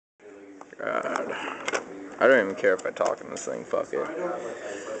God. I don't even care if I talk in this thing, fuck it.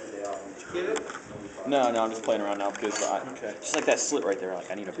 No, I'm just playing around now because just like that slit right there,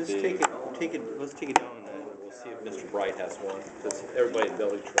 like I need a Just big... take it, let's take it down and then we'll see if Mr. Bright has one. Because everybody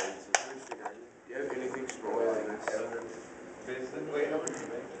belly trades. Do you have anything smaller than this? Wait, how much do you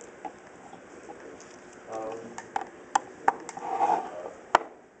make it?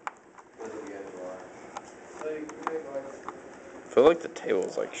 I feel like the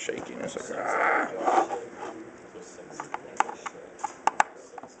table's like shaking. It's like, ah.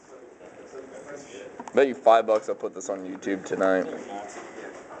 Bet you $5 I'll put this on YouTube tonight.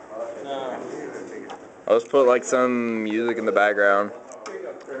 I'll just put like some music in the background.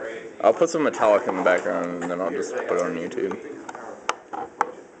 I'll put some Metallica in the background and then I'll just put it on YouTube.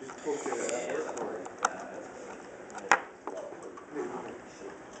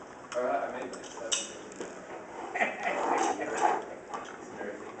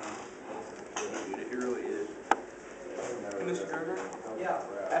 Yeah.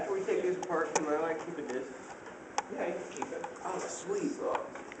 After we take this apart, can I like keep a disc? Yeah, you can keep it. Oh, sweet.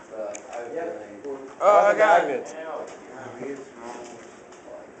 Oh, I got it.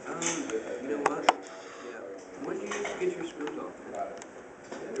 You know what? Yeah. When did you used to get your screws off?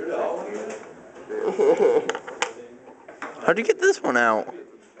 How'd you get this one out?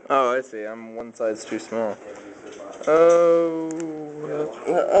 Oh, I see. I'm one size too small. Oh.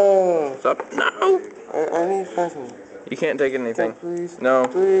 What's up? No. I need something. You can't take anything. Please. No.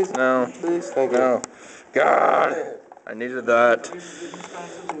 Please. No. Please. Thank No. you. God. I needed that. We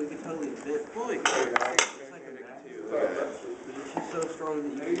can totally invent. Holy crap. It's like a two. But it's so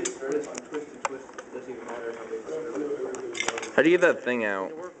strong that you can just twist. It doesn't even matter how big the screw is. How do you get that thing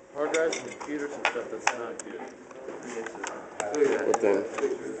out? Hard drives and computers and stuff that's not good. What thing?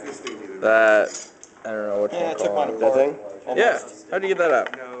 That. I don't know what Yeah, I you took call mine it. apart. That thing? Yeah. How do you get that out?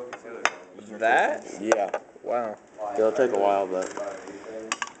 No. That? Yeah. Wow. It'll take a while, but.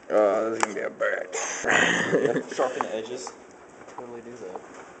 Oh, this is gonna be a bitch. Sharpen the edges. Totally do that.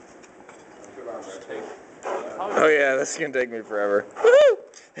 Oh yeah, this is gonna take me forever.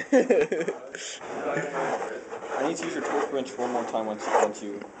 I need to use your torque wrench one more time once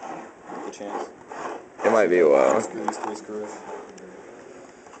you get the chance. It might be a while. Screw these 3 screws.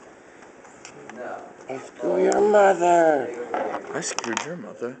 Screw your mother. I screwed your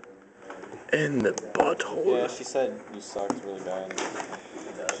mother in the butthole. Yeah, she said you sucked really bad.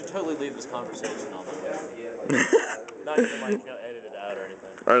 You should totally leave this conversation on the way. Not even like edit it out or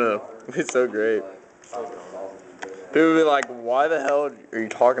anything. I know. It's so great. People be like, why the hell are you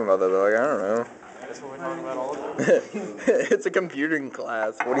talking about that? They're like, I don't know. That's what we're talking about all the time. It's a computing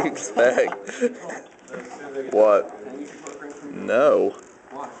class. What do you expect? What? No.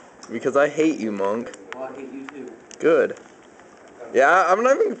 Why? Because I hate you, Monk. Well, I hate you too. Good. Yeah, I'm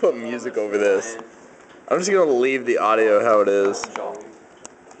not even going to put music over this. I'm just going to leave the audio how it is.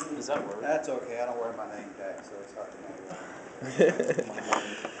 Does that work? That's okay. I don't wear my name tag, so it's hard to know.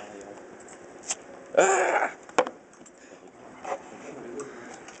 Ah.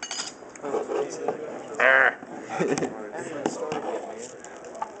 I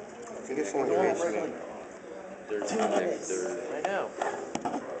think it's only reached me. I know.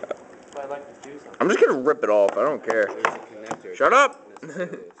 But I'd like to do something. I'm just going to rip it off. I don't care. Shut up! And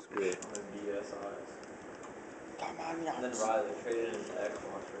then Riley traded his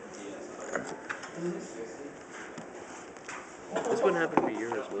Xbox for DSi. This wouldn't happen to be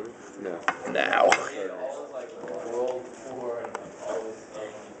yours, would it? No. Now.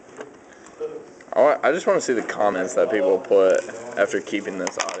 I just want to see the comments that people put after keeping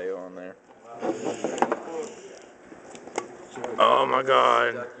this audio on there. Oh my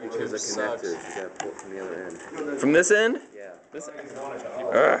god. Because the connector, you gotta pull it from the other end. From this end? Yeah. This end.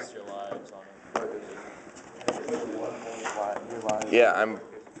 Yeah, I'm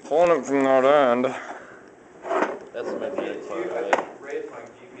pulling it from that end. That's the magnetic part, right?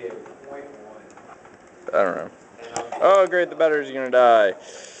 I don't know. Oh great, the battery's gonna die.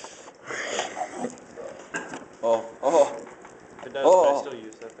 Oh. If it does, can I still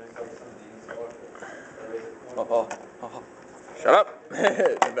use that thing? Shut up!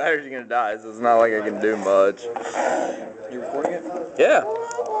 The battery's gonna die, so it's not like I can do much. You recording it? Yeah.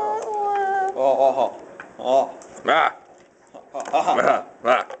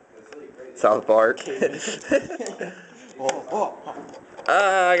 Ah. South Park.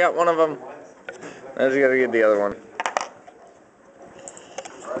 I got one of them. I just gotta get the other one.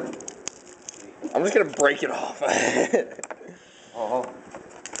 I'm just gonna break it off. Try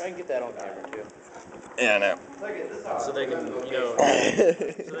and get that on camera too. Yeah, I know. So they can, you know,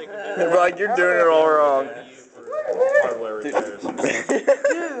 They're like, you're doing it all wrong. hardware repairs.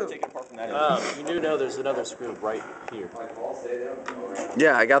 Take it apart from You do know there's another screw right here.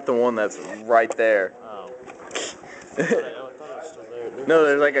 Yeah, I got the one that's right there. Oh. I thought it was still there. No,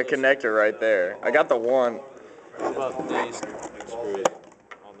 there's like a connector right there. I got the one. What about these screws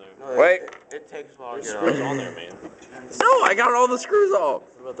on there? Wait. It takes long. There's screws on there, man. No, I got all the screws off.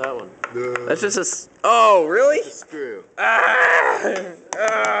 What about that one? That's just a. Oh, really? Screw. Ah!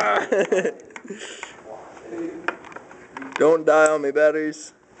 Ah! Don't die on me,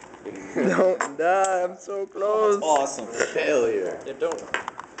 batteries. Don't die. I'm so close. Awesome. Failure. Yeah, don't.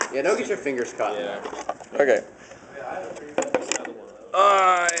 Yeah, don't get your fingers caught in Yeah. that. Okay.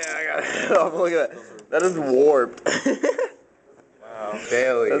 Oh, yeah, I got it. Oh, look at that. That is warped. Wow.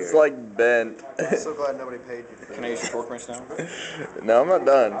 Failure. That's like bent. I'm so glad nobody paid you for Can I use your torque wrench now? No, I'm not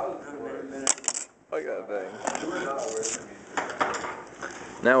done. Look at that thing.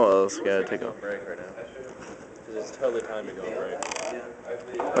 Now what else? We gotta take a break right now. Because it's totally time to go on break.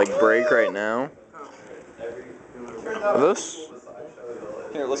 Like break right now? This?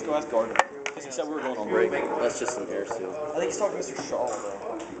 Here, let's go ask Gardner. Because he said we were going on break. That's just an air seal. I think he's talking to Mr. Shaw,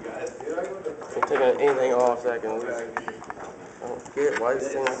 though. Can't take anything off that I can lose. I don't get why this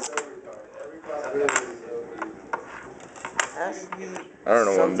thing has to be I don't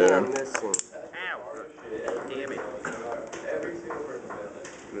know what I'm something doing. I'm missing.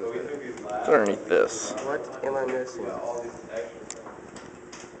 It's underneath this. What am I missing?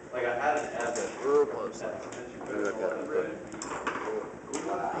 Real close.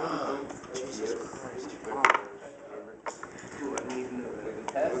 Jesus Christ.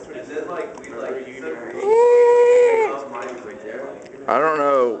 I don't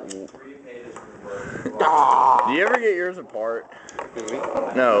know. Do you ever get yours apart?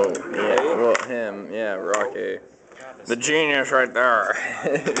 No. Yeah. Well, him. Yeah, Rocky. The genius right there.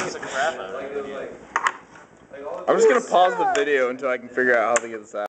 I'm just gonna pause the video until I can figure out how to get this out.